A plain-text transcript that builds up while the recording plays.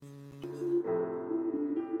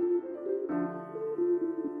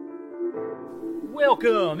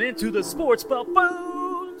Welcome into the Sports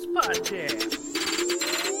Buffoons Podcast.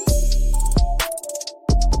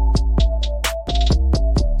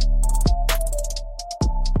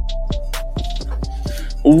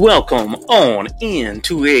 Welcome on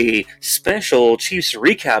into a special Chiefs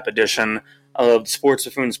recap edition of the Sports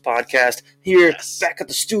Buffoons Podcast here back at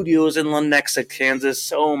the studios in Lenexa,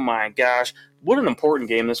 Kansas. Oh my gosh, what an important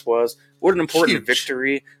game this was. What an important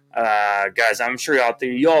victory. Guys, I'm sure out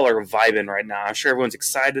there y'all are vibing right now. I'm sure everyone's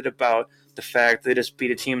excited about the fact they just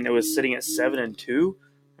beat a team that was sitting at 7-2.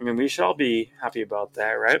 I mean, we should all be happy about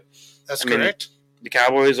that, right? That's correct. The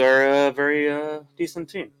Cowboys are a very decent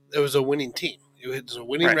team. It was a winning team. It was a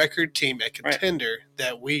winning record team, a contender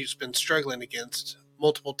that we've been struggling against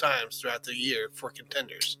multiple times throughout the year for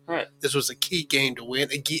contenders. Right. This was a key game to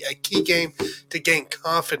win, a key game to gain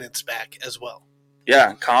confidence back as well.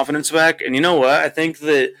 Yeah, confidence back. And you know what? I think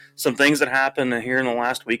that some things that happened here in the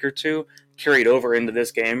last week or two carried over into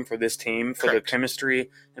this game for this team, for the chemistry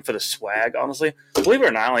and for the swag, honestly. Believe it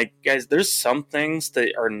or not, like, guys, there's some things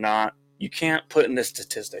that are not, you can't put in the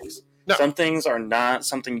statistics. No. Some things are not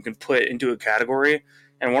something you can put into a category.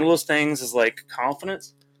 And one of those things is like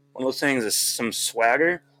confidence. One of those things is some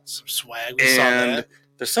swagger. Some swag. We saw that.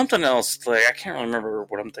 There's something else, like, I can't really remember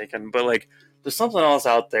what I'm thinking, but like, there's something else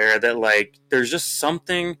out there that, like, there's just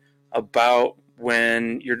something about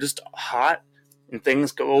when you're just hot and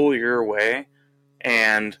things go your way.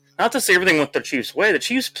 And not to say everything went the Chiefs' way. The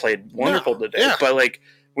Chiefs played wonderful today. Yeah. But, like,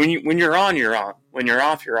 when you're on, you're on. When you're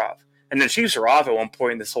off, you're off. And the Chiefs were off at one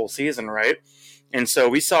point in this whole season, right? And so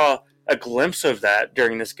we saw a glimpse of that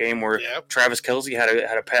during this game where Travis Kelce had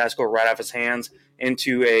a pass go right off his hands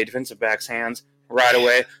into a defensive back's hands right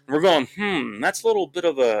away. And we're going, that's a little bit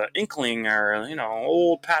of a inkling or,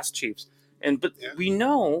 old past Chiefs. But we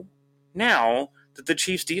know now that the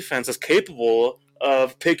Chiefs defense is capable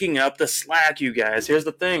of picking up the slack, you guys. Here's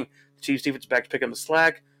the thing. The Chiefs defense is back to pick up the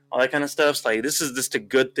slack, all that kind of stuff. It's like, this is just a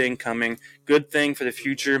good thing coming, good thing for the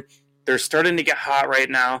future. They're starting to get hot right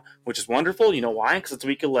now, which is wonderful. You know why? Because it's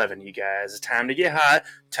week 11, you guys. It's time to get hot,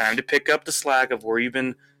 time to pick up the slack of where you've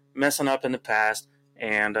been messing up in the past.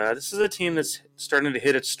 And this is a team that's starting to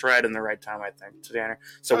hit its stride in the right time, I think, Tanner.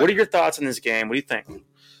 So what are your thoughts on this game? What do you think?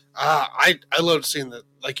 I loved seeing the,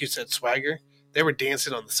 like you said, swagger. They were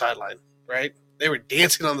dancing on the sideline, right? They were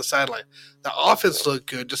dancing on the sideline. The offense looked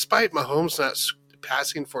good. Despite Mahomes not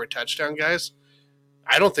passing for a touchdown, guys,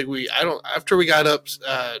 after we got up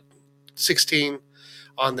 16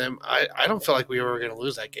 on them, I don't feel like we were going to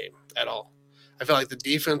lose that game at all. I felt like the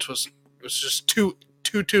defense was just too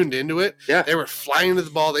tuned into it. Yeah. They were flying to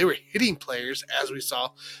the ball. They were hitting players, as we saw.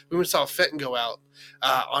 We saw Fenton go out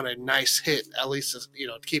on a nice hit, at least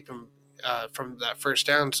to keep him from that first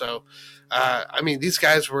down. So, these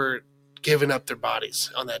guys were giving up their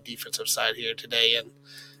bodies on that defensive side here today, and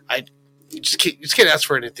you just can't ask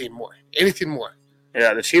for anything more.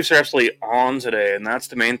 Yeah, the Chiefs are absolutely on today, and that's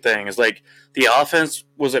the main thing. Is like the offense,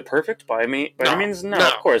 was it perfect by any means? No,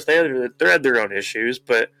 of course they had their own issues,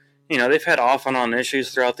 but they've had off and on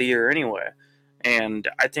issues throughout the year anyway. And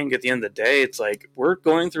I think at the end of the day, it's like we're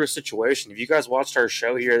going through a situation. If you guys watched our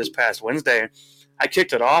show here this past Wednesday, I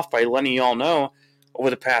kicked it off by letting you all know over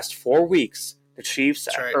the past 4 weeks, the Chiefs,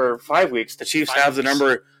 or 5 weeks, the Chiefs have the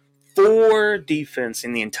number 4 defense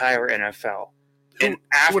in the entire NFL. And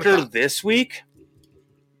after this week,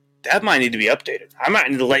 that might need to be updated. I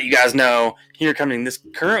might need to let you guys know here coming this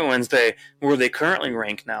current Wednesday where they currently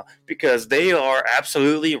rank now, because they are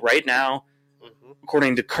absolutely right now,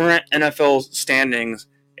 according to current NFL standings,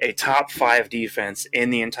 a top 5 defense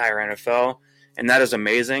in the entire NFL, and that is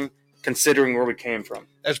amazing considering where we came from.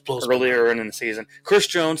 That's earlier in the season. Chris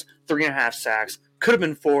Jones, 3.5 sacks. Could have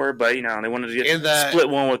been 4, but they wanted to get split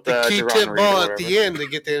one with the key tip ball at the end to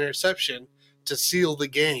get the interception to seal the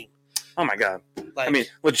game. Oh, my God.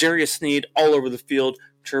 L'Jarius Sneed all over the field.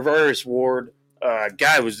 Travaris Ward,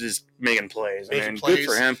 guy was just making plays. Good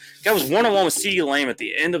for him. Guy was one-on-one with CeeDee Lamb at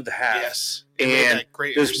the end of the half. Yes. And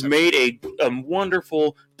just made a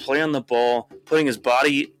wonderful play on the ball, putting his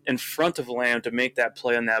body in front of Lamb to make that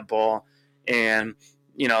play on that ball. And,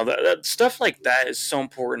 that stuff like that is so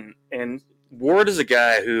important. And Ward is a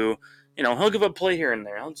guy who, he'll give up play here and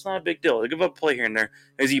there. It's not a big deal. He'll give up play here and there.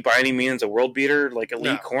 Is he by any means a world beater, like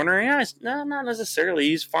elite corner? Yeah, no, not necessarily.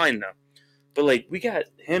 He's fine, though. But, we got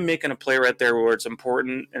him making a play right there where it's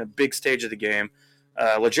important in a big stage of the game.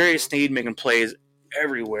 L'Jarius Sneed making plays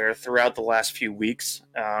everywhere throughout the last few weeks.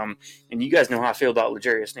 And you guys know how I feel about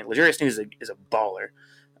L'Jarius Sneed. L'Jarius Sneed is a baller.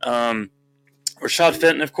 Rashad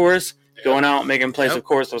Fenton, of course, going out, making plays, of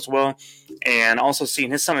course, as well. And also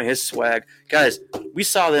seeing some of his swag. Guys, we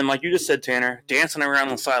saw them, like you just said, Tanner, dancing around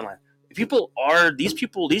on the sideline.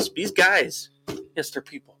 These guys. Yes, they're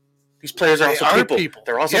people. These players are They also are people. people.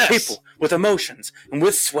 They're also Yes. people with emotions and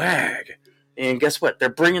with swag. And guess what? They're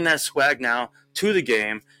bringing that swag now to the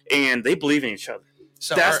game, and they believe in each other.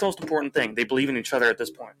 So That's the most important thing. They believe in each other at this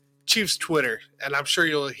point. Chiefs Twitter, and I'm sure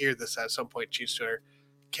you'll hear this at some point, Chiefs Twitter.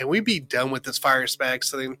 Can we be done with this fire Spags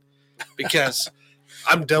thing? Because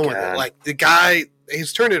I'm done with it. Like, the guy,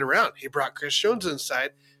 he's turned it around. He brought Chris Jones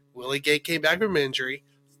inside. Willie Gay came back from injury.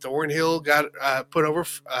 Thornhill got put over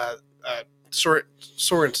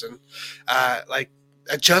Sorensen.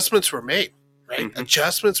 Adjustments were made, right? Mm-hmm.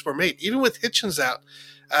 Adjustments were made. Even with Hitchens out,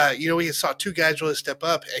 we saw two guys really step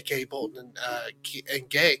up, a.k.a. Bolton and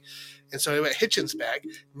Gay. And so he went Hitchens back.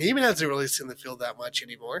 Neiman hasn't really seen the field that much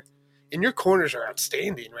anymore. And your corners are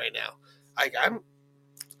outstanding right now.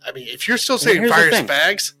 If you're still saying fire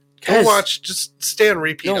Spags, go watch, just stay on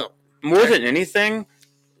repeat. More than anything,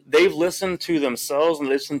 they've listened to themselves and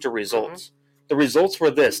listened to results. Mm-hmm. The results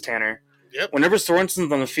were this, Tanner. Yep. Whenever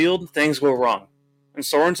Sorensen's on the field, things go wrong. And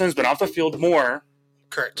Sorensen's been off the field more,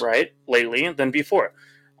 correct, right, lately than before.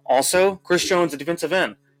 Also, Chris Jones, the defensive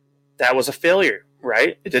end, that was a failure,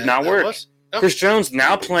 right? It did not work. Chris Jones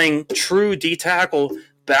now playing true D tackle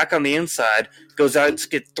back on the inside, goes out to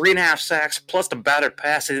get 3.5 sacks plus the battered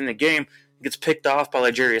pass in the game, gets picked off by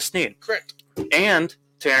L'Jarius Sneed. Correct. And,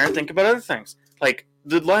 Tanner, think about other things. Like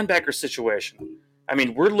the linebacker situation. I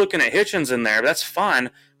mean, we're looking at Hitchens in there. That's fine.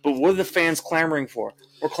 But what are the fans clamoring for?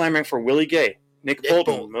 We're clamoring for Willie Gay, Nick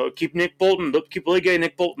Bolton. Keep Nick Bolton. Keep Willie Gay,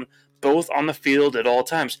 Nick Bolton, both on the field at all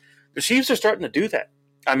times. The Chiefs are starting to do that.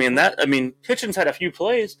 Hitchens had a few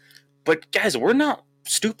plays, but guys, we're not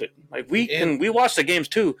stupid. Like we watch the games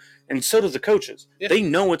too, and so does the coaches. Yeah. They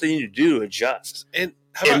know what they need to do to adjust, and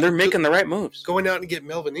they're making the right moves. Going out and get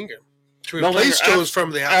Melvin Ingram to replace Jones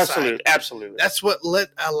from the outside. Absolutely. That's what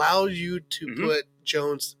allow you to put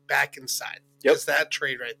Jones back inside. Yep. It's that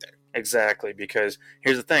trade right there. Exactly, because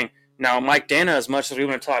here's the thing. Now, Mike Dana, as much as we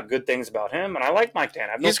want to talk good things about him, and I like Mike Dana.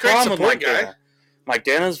 I have no problem with Mike Dana. Mike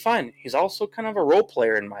Dana is fine. He's also kind of a role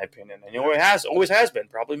player, in my opinion. And always has been.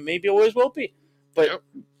 Probably, maybe always will be. But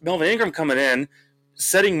Melvin Ingram coming in,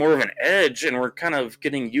 setting more of an edge, and we're kind of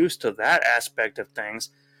getting used to that aspect of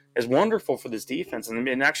things, is wonderful for this defense.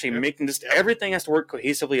 And actually making just everything has to work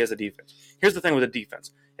cohesively as a defense. Here's the thing with a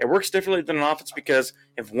defense. It works differently than an offense because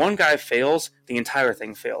if one guy fails, the entire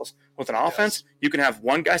thing fails. With an offense, you can have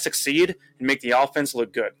one guy succeed and make the offense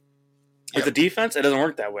look good. With the defense, it doesn't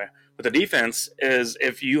work that way. With the defense, is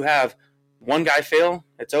if you have one guy fail,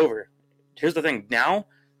 it's over. Here's the thing. Now,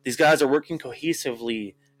 these guys are working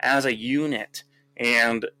cohesively as a unit.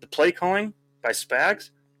 And the play calling by Spags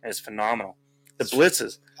is phenomenal. The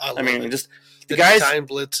blitzes. Just the guys, time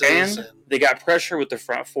blitzes. And they got pressure with the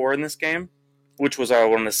front four in this game, which was what I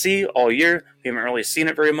wanted to see all year. We haven't really seen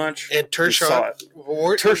it very much. And Tershawn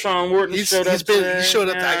Wharton showed up. He showed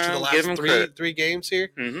up actually the last three games here,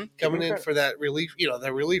 coming in for that relief.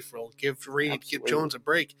 That relief role, give Reed, give Jones a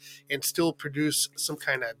break, and still produce some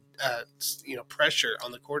kind of pressure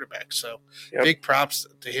on the quarterback. So big props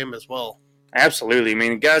to him as well. Absolutely. I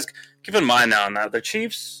mean, guys, keep in mind now the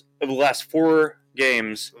Chiefs of the last 4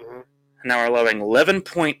 games now are allowing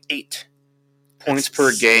 11.8 points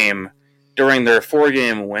per game during their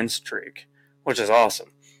 4-game win streak, which is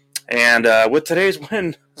awesome. And with today's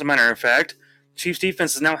win, as a matter of fact, Chiefs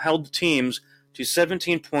defense has now held teams to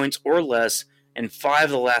 17 points or less in 5 of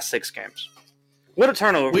the last 6 games. What a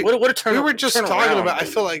turnover. What a turnover. We were just talking about, I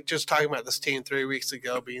feel like just talking about this team 3 weeks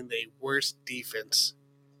ago being the worst defense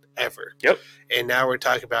ever. Yep. And now we're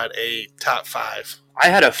talking about a top 5. I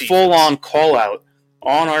had a full-on call-out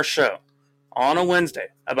on our show on a Wednesday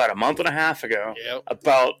about a month and a half ago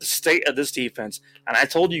about the state of this defense. And I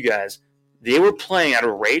told you guys they were playing at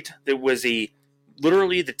a rate that was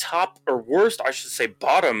literally the top or worst, I should say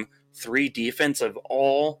bottom 3 defense of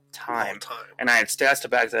all time. And I had stats to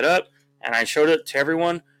back that up, and I showed it to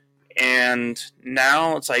everyone. And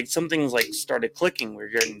now it's like something's like started clicking. We're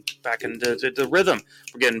getting back into the rhythm.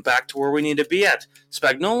 We're getting back to where we need to be at.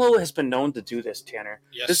 Spagnuolo has been known to do this, Tanner.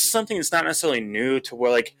 Yes. This is something that's not necessarily new to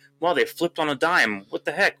where they flipped on a dime. What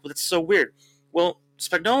the heck? That's so weird. Well,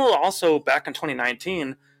 Spagnuolo also, back in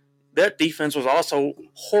 2019, that defense was also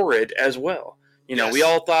horrid as well. We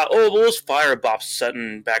all thought, we'll just fire Bob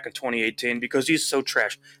Sutton back in 2018 because he's so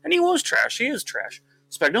trash. And he was trash. He is trash.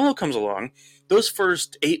 Spagnuolo comes along. Those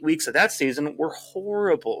first 8 weeks of that season were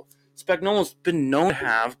horrible. Spagnuolo's been known to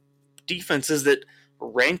have defenses that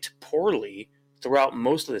ranked poorly throughout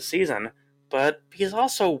most of the season, but he's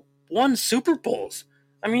also won Super Bowls.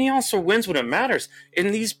 I mean, he also wins when it matters.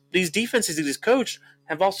 And these defenses that he's coached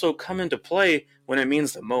have also come into play when it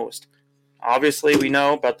means the most. Obviously, we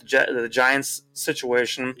know about the Giants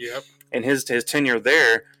situation and his tenure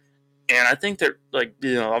there. And I think that,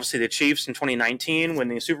 obviously the Chiefs in 2019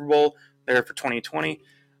 winning the Super Bowl, there for 2020.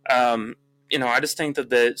 I just think that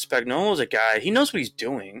Spagnuolo is a guy, he knows what he's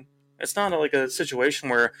doing. It's not like a situation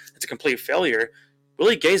where it's a complete failure.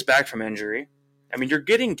 Willie Gay's back from injury. I mean, you're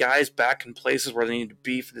getting guys back in places where they need to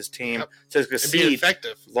be for this team to succeed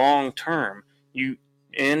long term. Veach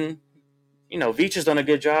has done a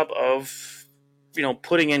good job of,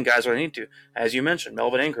 putting in guys where they need to. As you mentioned,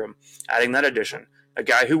 Melvin Ingram, adding that addition. A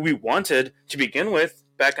guy who we wanted to begin with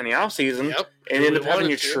back in the offseason and ended up having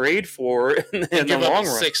to trade for in the long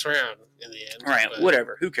run. 6th round in the end. Right,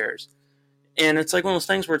 whatever. Who cares? And it's like one of those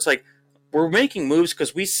things where it's like, we're making moves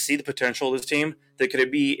because we see the potential of this team. That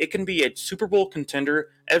it can be a Super Bowl contender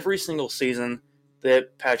every single season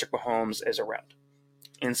that Patrick Mahomes is around.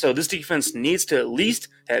 And so this defense needs to at least,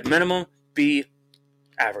 at minimum, be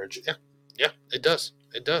average. Yeah, it does.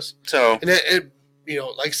 So, and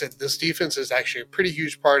like I said, this defense is actually a pretty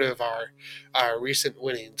huge part of our recent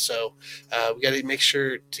winning. So we got to make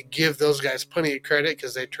sure to give those guys plenty of credit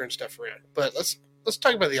because they turn stuff around. But let's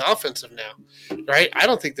talk about the offensive now, right? I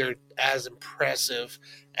don't think they're as impressive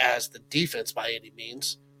as the defense by any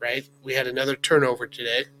means, right? We had another turnover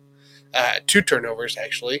today, 2 turnovers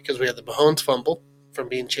actually, because we had the Mahomes fumble from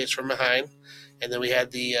being chased from behind, and then we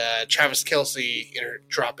had the Travis Kelce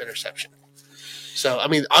drop interception. So, I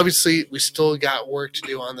mean, obviously, we still got work to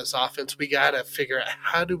do on this offense. We got to figure out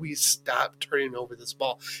how do we stop turning over this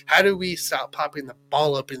ball? How do we stop popping the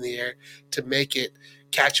ball up in the air to make it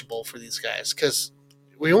catchable for these guys? Because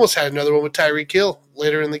we almost had another one with Tyreek Hill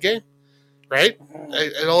later in the game, right?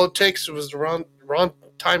 And all it takes was the wrong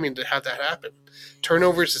timing to have that happen.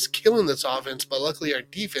 Turnovers is killing this offense, but luckily our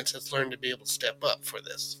defense has learned to be able to step up for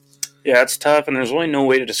this. Yeah, it's tough, and there's really no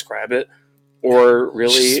way to describe it. Or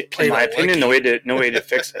really, in my opinion, no way to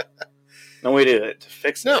fix it. No way to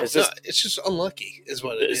fix it. No, it's just unlucky is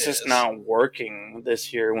what it is. It's just not working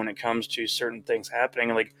this year when it comes to certain things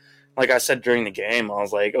happening. Like I said during the game, I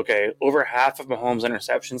was like, okay, over half of Mahomes'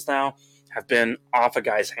 interceptions now have been off a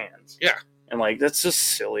guy's hands. Yeah. And, that's just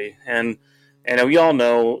silly. And we all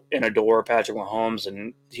know and adore Patrick Mahomes,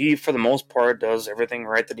 and he, for the most part, does everything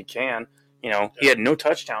right that he can. He had no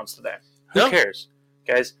touchdowns today. Who cares?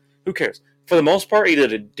 Guys, who cares? For the most part, he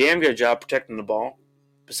did a damn good job protecting the ball,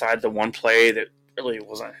 besides the one play that really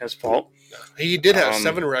wasn't his fault. He did have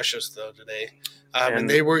 7 rushes, though, today. And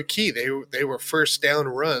they were key. They were first down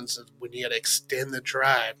runs when you had to extend the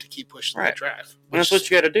drive to keep pushing the drive. And that's what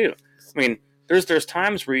you got to do. I mean, there's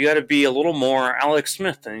times where you got to be a little more Alex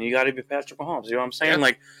Smith than you got to be Patrick Mahomes. You know what I'm saying?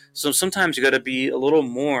 Yeah. So sometimes you got to be a little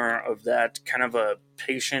more of that kind of a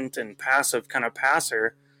patient and passive kind of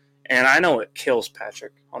passer. And I know it kills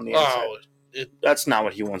Patrick on the inside. That's not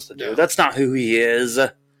what he wants to do. No. That's not who he is.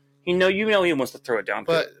 You know he wants to throw it down.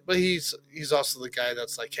 But he's also the guy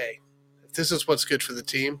that's like, hey, if this is what's good for the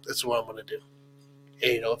team, this is what I'm going to do.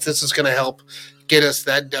 And, if this is going to help get us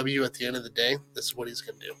that W at the end of the day, this is what he's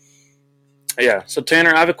going to do. Yeah. So,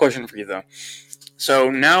 Tanner, I have a question for you, though. So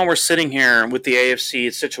now we're sitting here with the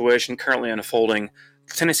AFC situation currently unfolding.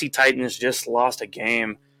 The Tennessee Titans just lost a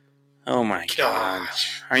game. Oh, my God.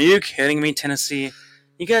 Are you kidding me, Tennessee?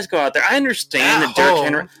 You guys go out there. I understand that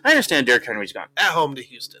Derrick Henry's gone. At home to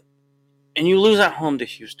Houston. And you lose at home to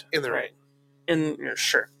Houston. In the rain. In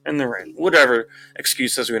the rain. Whatever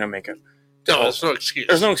excuses we're going to make it. No, there's no excuse.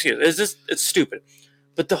 There's no excuse. It's stupid.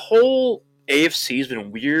 But the whole AFC has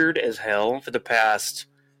been weird as hell for the past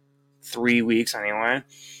 3 weeks anyway.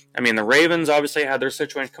 I mean, the Ravens obviously had their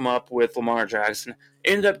situation come up with Lamar Jackson.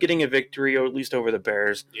 Ended up getting a victory, or at least over the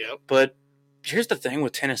Bears. Yep. But here's the thing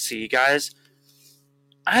with Tennessee, guys.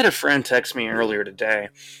 I had a friend text me earlier today,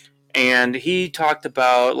 and he talked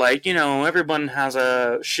about, everyone has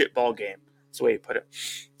a shitball game. That's the way he put it.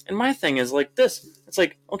 And my thing is like this. It's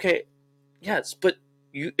like, okay, yes, but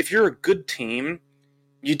if you're a good team,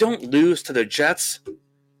 you don't lose to the Jets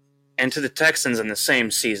and to the Texans in the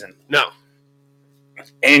same season. No.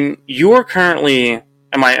 And you're currently,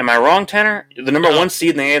 am I wrong, Tanner? The number 1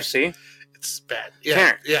 seed in the AFC? It's bad.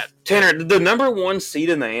 Yeah. Tanner, the number 1 seed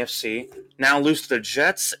in the AFC now lose to the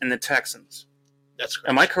Jets and the Texans. That's correct.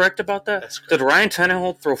 Am I correct about that? That's correct. Did Ryan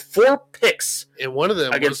Tannehill throw 4 picks? And one of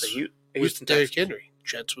them against was the Houston Derrick Henry.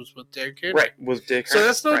 Jets was with Derrick Henry. Right, with Derrick Henry. So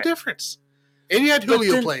that's no difference. And you had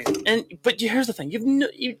Julio playing. But here's the thing: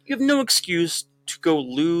 you have no excuse to go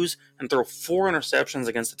lose and throw 4 interceptions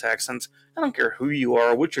against the Texans. I don't care who you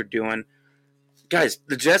are, or what you're doing. Guys,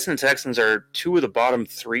 the Jets and the Texans are 2 of the bottom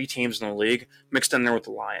 3 teams in the league, mixed in there with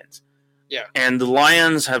the Lions. Yeah. And the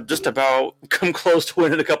Lions have just about come close to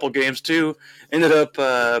winning a couple games too. Ended up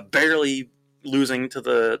barely losing to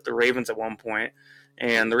the Ravens at one point,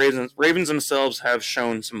 and the Ravens themselves have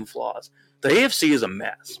shown some flaws. The AFC is a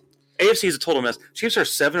mess. AFC is a total mess. Chiefs are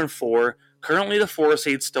 7-4, currently the 4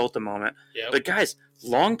 seed still at the moment. Yep. But guys,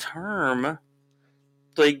 long term,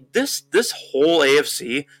 like this whole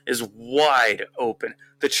AFC is wide open.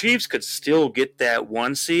 The Chiefs could still get that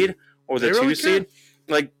 1 seed or the They really 2 seed.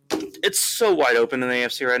 Like, it's so wide open in the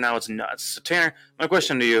AFC right now. It's nuts. So Tanner, my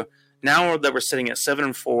question to you: now that we're sitting at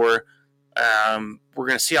 7-4, we're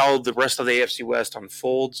going to see how the rest of the AFC West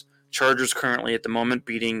unfolds. Chargers currently at the moment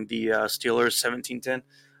beating the Steelers 17-10.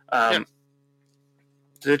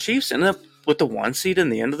 Do the Chiefs end up with the 1 seed in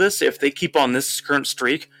the end of this if they keep on this current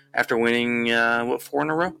streak after winning 4 in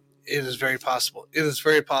a row? It is very possible. It is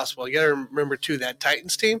very possible. You got to remember too that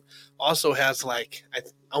Titans team also has like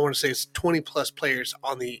I want to say it's 20+ players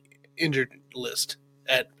on the injured list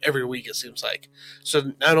at every week. It seems like.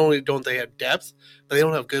 So not only don't they have depth, but they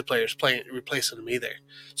don't have good players replacing them either.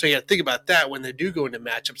 So you got to think about that when they do go into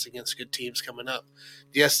matchups against good teams coming up.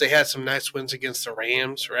 Yes, they had some nice wins against the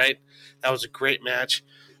Rams. Right, that was a great match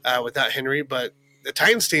without Henry, but the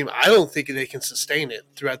Titans team, I don't think they can sustain it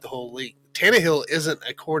throughout the whole league. Tannehill isn't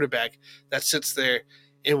a quarterback that sits there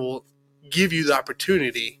and will give you the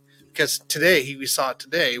opportunity, because today we saw it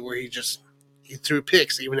today where he threw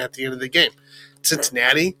picks even at the end of the game.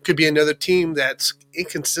 Cincinnati could be another team that's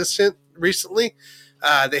inconsistent recently.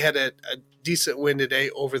 They had a decent win today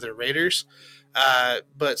over the Raiders,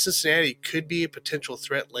 but Cincinnati could be a potential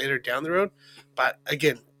threat later down the road. But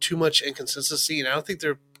again, too much inconsistency, and I don't think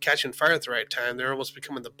they're catching fire at the right time. They're almost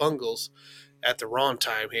becoming the Bungles at the wrong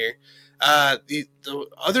time here. The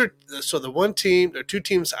one team or two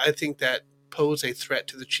teams I think that pose a threat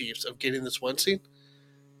to the Chiefs of getting this 1 seed: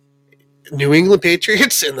 New England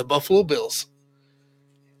Patriots and the Buffalo Bills.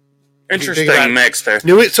 Interesting mix there.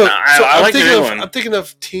 I'm thinking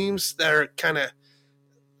of teams that are kind of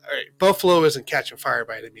all right. Buffalo isn't catching fire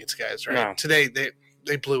by any means, guys. Right? No. Today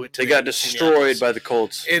they blew it. They got destroyed by the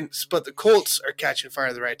Colts. But the Colts are catching fire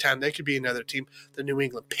at the right time. They could be another team. The New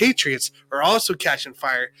England Patriots are also catching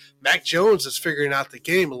fire. Mac Jones is figuring out the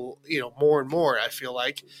game, more and more. I feel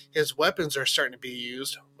like his weapons are starting to be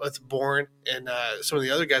used with Bourne and some of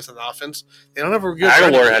the other guys on the offense. They don't have a good.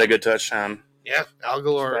 Aguilar had a good touchdown. Yeah,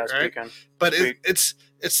 Aguilar, right? Weekend. But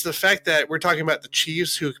it's the fact that we're talking about the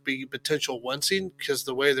Chiefs, who could be potential 1 seed, because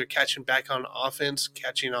the way they're catching back on offense,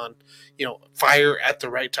 catching on, fire at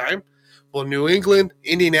the right time. Well, New England,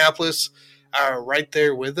 Indianapolis are right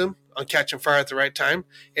there with them on catching fire at the right time.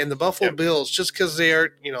 And the Buffalo Bills, just because they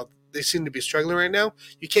are, they seem to be struggling right now,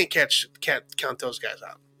 you can't count those guys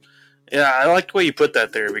out. Yeah, I like the way you put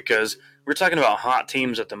that there, because we're talking about hot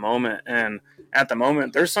teams at the moment, and at the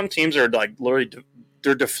moment, there's some teams that are like literally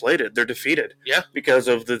they're deflated, they're defeated, because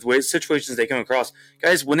of the way situations they come across.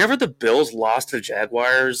 Guys, whenever the Bills lost to the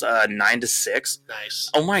Jaguars 9-6, nice.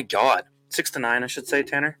 Oh my God, 6-9, I should say,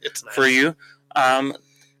 Tanner. It's nice for you. And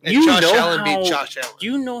Josh Allen beat Josh Allen.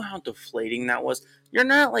 You know how deflating that was. You're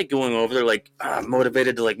not like going over there like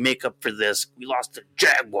motivated to like make up for this. We lost to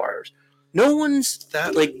Jaguars. No one's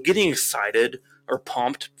like getting excited or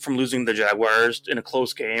pumped from losing the Jaguars in a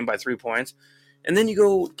close game by 3 points. And then you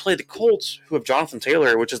go play the Colts, who have Jonathan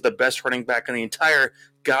Taylor, which is the best running back in the entire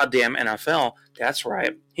goddamn NFL. That's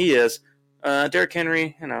right. He is. Derrick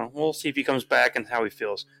Henry, we'll see if he comes back and how he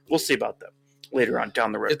feels. We'll see about that later on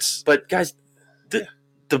down the road. But, guys,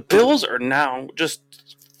 the Bills are now just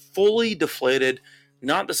fully deflated.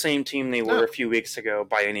 Not the same team they were a few weeks ago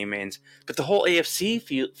by any means. But the whole AFC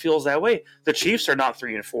feels that way. The Chiefs are not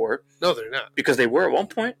 3-4. No, they're not. Because they were at one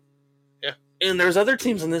point. Yeah. And there's other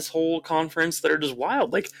teams in this whole conference that are just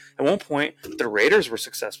wild. Like, at one point, the Raiders were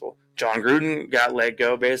successful. John Gruden got let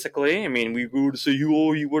go, basically. I mean, we would say, he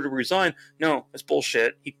would have resigned. No, it's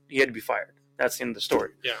bullshit. He had to be fired. That's the end of the story.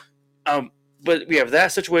 Yeah. But we have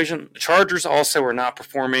that situation. The Chargers also are not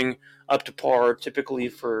performing up to par, typically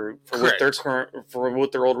for what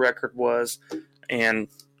what their old record was, and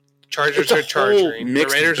Chargers are charging. The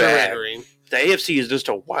Raiders are raidering. The AFC is just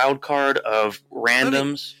a wild card of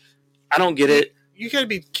randoms. I don't get it. You got to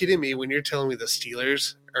be kidding me when you're telling me the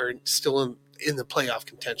Steelers are still in the playoff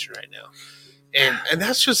contention right now, and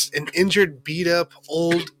that's just an injured, beat up,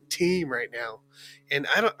 old team right now. And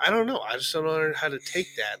I don't know. I just don't know how to take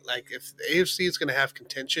that. Like, if the AFC is going to have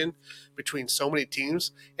contention between so many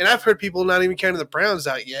teams, and I've heard people not even counting the Browns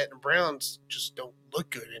out yet, and Browns just don't look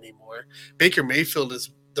good anymore. Baker Mayfield is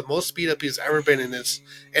the most beat up he's ever been in his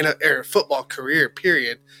football career,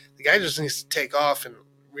 period. The guy just needs to take off and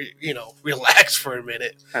relax for a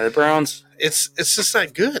minute. The Browns, It's just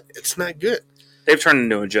not good. It's not good. they've turned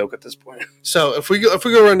into a joke at this point. So if we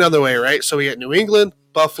go run down the way, right? So we got New England,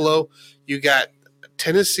 Buffalo, you got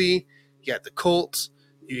Tennessee, you got the Colts,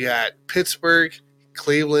 you got Pittsburgh,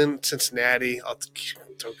 Cleveland, Cincinnati. I'll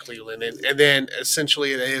throw Cleveland in, and then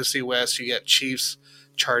essentially the AFC West, you got Chiefs,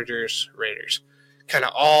 Chargers, Raiders, kind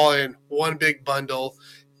of all in one big bundle.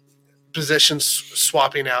 Positions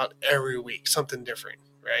swapping out every week, something different,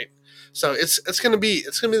 right? So it's gonna be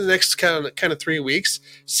the next kind of 3 weeks.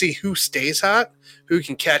 See who stays hot, who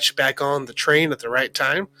can catch back on the train at the right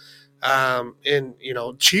time. And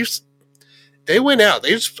Chiefs, they went out.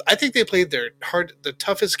 I think they played the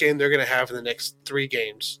toughest game they're gonna have in the next 3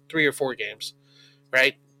 or 4 games,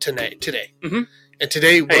 right? Today. Mm-hmm. And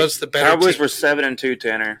today was the better. Cowboys team. were 7-2,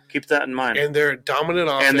 Tanner. Keep that in mind. And they're a dominant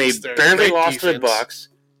offense. And they barely lost to the Bucs.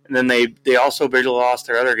 And then they also barely lost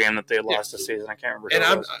their other game that they lost this season. I can't remember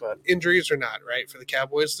who it was. But injuries or not, right? For the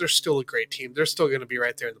Cowboys, they're still a great team. They're still going to be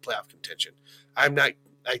right there in the playoff contention. I'm not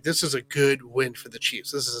like this is a good win for the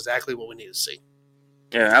Chiefs. This is exactly what we need to see.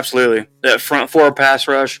 Yeah, absolutely. That front 4 pass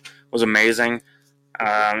rush was amazing.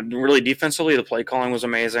 Really defensively, the play calling was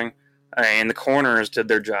amazing. And the corners did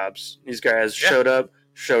their jobs. These guys showed up,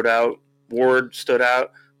 showed out. Ward stood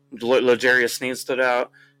out. L'Jarius Sneed stood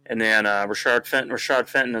out. And then Rashard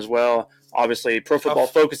Fenton as well. Obviously, Pro Football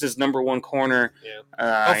Focus's number 1 corner.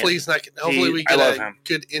 Yeah. Hopefully he's not. Hopefully we get a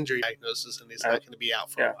good injury diagnosis, and he's not going to be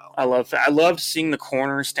out for a while. I loved seeing the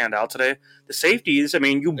corners stand out today. The safeties. I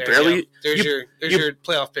mean, there's your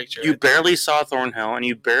playoff picture. You barely saw Thornhill, and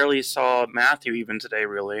you barely saw Matthew even today.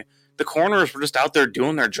 Really, the corners were just out there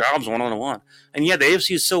doing their jobs 1-on-1. And yeah, the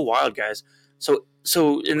AFC is so wild, guys. So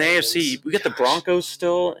in the AFC, we got the Broncos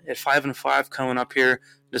still at 5-5 coming up here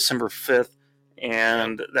December 5th,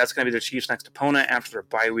 and that's going to be the Chiefs' next opponent after their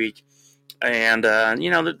bye week. And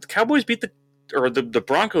the Cowboys the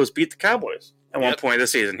Broncos beat the Cowboys at one point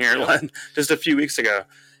this season here, just a few weeks ago.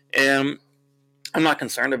 And I'm not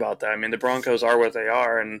concerned about that. I mean, the Broncos are what they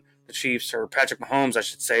are, and the Chiefs, or Patrick Mahomes, I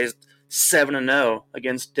should say, is 7-0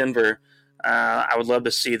 against Denver. I would love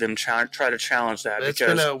to see them try to challenge that. It's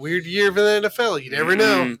been a weird year for the NFL. You never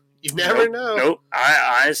know. You never know. Nope.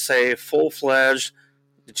 I say full-fledged.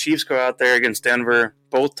 The Chiefs go out there against Denver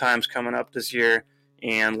both times coming up this year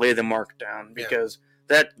and lay the mark down, because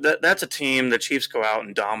that's a team the Chiefs go out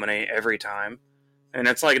and dominate every time, and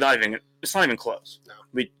it's like not even close.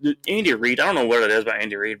 No. Andy Reid, I don't know what it is about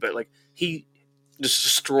Andy Reid, but like he just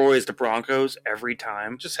destroys the Broncos every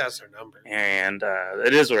time. Just has their number, and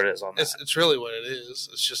it is what it is on that. It's really what it is.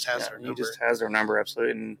 It just has their number. He just has their number,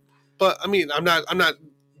 absolutely. But I mean, I'm not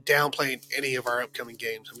downplaying any of our upcoming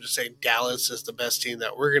games. I'm just saying Dallas is the best team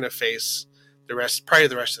that we're going to face probably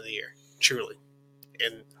the rest of the year, truly.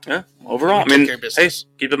 And overall, I mean, hey,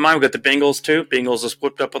 keep in mind we got the Bengals too. Bengals just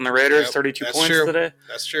whipped up on the Raiders, 32 points today.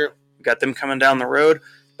 That's true. We got them coming down the road,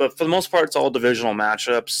 but for the most part, it's all divisional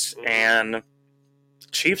matchups, and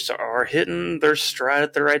Chiefs are hitting their stride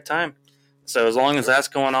at the right time. So as long as that's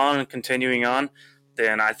going on and continuing on,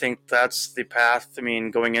 then I think that's the path. I mean,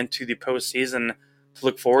 going into the postseason to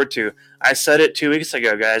look forward to. I said it 2 weeks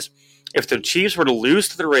ago, guys. If the Chiefs were to lose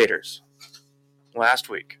to the Raiders last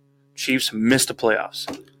week, Chiefs missed the playoffs.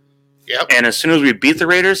 Yep. And as soon as we beat the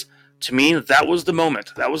Raiders, to me, that was the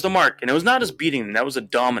moment. That was the mark. And it was not just beating them. That was a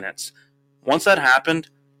dominance. Once that happened,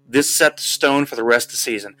 this set the stone for the rest of the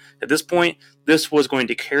season. At this point, this was going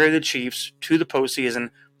to carry the Chiefs to the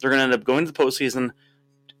postseason. They're going to end up going to the postseason.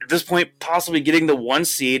 At this point, possibly getting the 1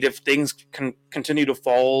 seed if things can continue to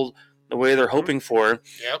fall the way they're hoping for.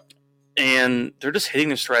 Yep. And they're just hitting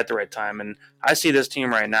their stride at the right time. And I see this team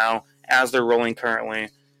right now, as they're rolling currently,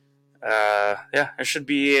 it should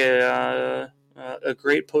be a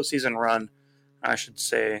great postseason run, I should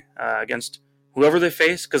say, against whoever they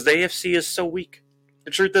face, because the AFC is so weak.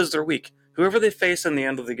 The truth is they're weak. Whoever they face at the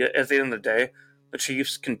end of the day, the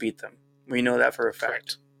Chiefs can beat them. We know that for a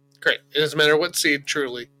fact. Great. It doesn't matter what seed,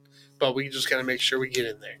 truly, but we just got to make sure we get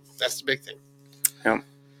in there. That's the big thing. Yep.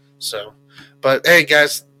 So, but hey,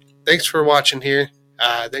 guys, thanks for watching here.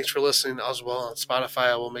 Thanks for listening as well on Spotify.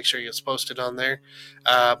 I will make sure it gets posted on there.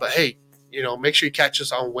 But hey, make sure you catch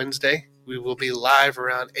us on Wednesday. We will be live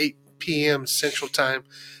around 8 p.m. Central Time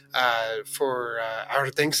for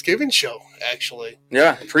our Thanksgiving show, actually.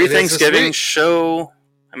 Yeah, pre-Thanksgiving show.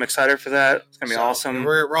 I'm excited for that. It's going to be awesome.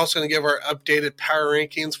 We're also going to give our updated power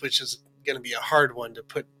rankings, which is going to be a hard one to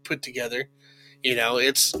put together.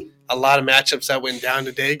 It's a lot of matchups that went down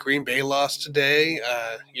today. Green Bay lost today.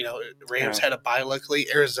 Rams had a bye, luckily.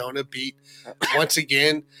 Arizona beat, once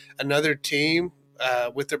again, another team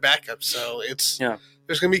with their backup. So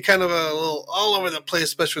there's going to be kind of a little all over the place,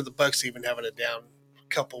 especially with the Bucks even having a down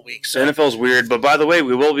couple weeks. So. The NFL's weird, but by the way,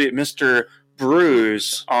 we will be at Mr.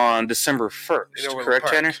 Brews on December 1st, correct,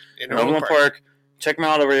 Tanner? In Overland Park. Check them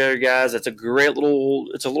out over there, guys. It's a great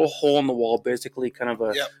it's a little hole in the wall, basically, kind of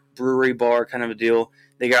a brewery bar kind of a deal.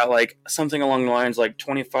 They got like something along the lines like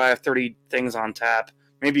 25, 30 things on tap,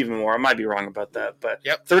 maybe even more. I might be wrong about that, but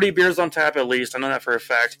 30 beers on tap at least. I know that for a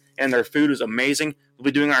fact. And their food is amazing. We'll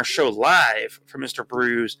be doing our show live for Mr.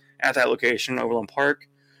 Brews at that location, Overland Park,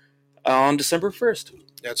 on December 1st.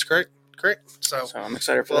 That's great. Great. So I'm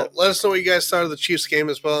excited for that. Let us know what you guys thought of the Chiefs game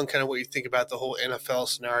as well, and kind of what you think about the whole NFL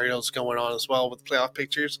scenarios going on as well with the playoff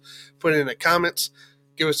pictures. Put it in the comments.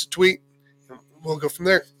 Give us a tweet. And we'll go from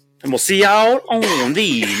there. And we'll see y'all on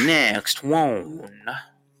the next one.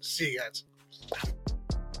 See you guys.